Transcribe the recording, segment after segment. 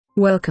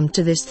Welcome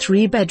to this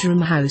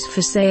 3-bedroom house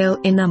for sale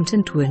in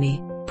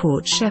Umtentweni,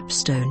 Port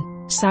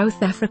Shepstone,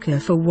 South Africa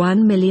for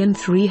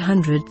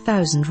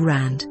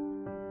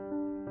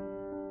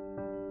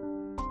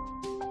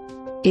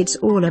R1,300,000. It's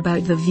all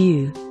about the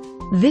view.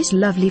 This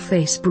lovely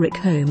face brick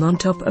home on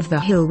top of the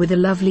hill with a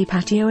lovely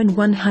patio and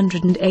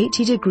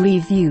 180-degree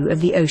view of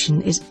the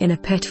ocean is in a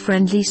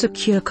pet-friendly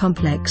secure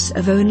complex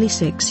of only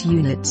 6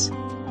 units.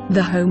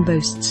 The home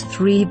boasts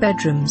 3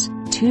 bedrooms,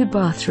 2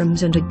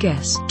 bathrooms and a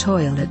guest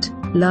toilet,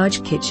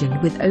 large kitchen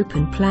with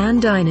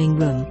open-plan dining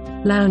room,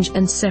 lounge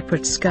and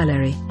separate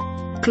scullery.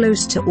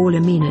 Close to all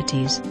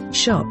amenities,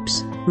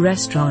 shops,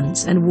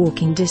 restaurants and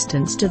walking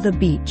distance to the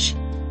beach.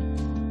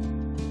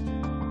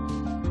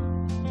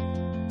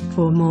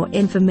 For more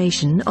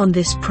information on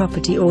this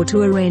property or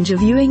to arrange a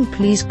viewing,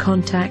 please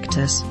contact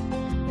us.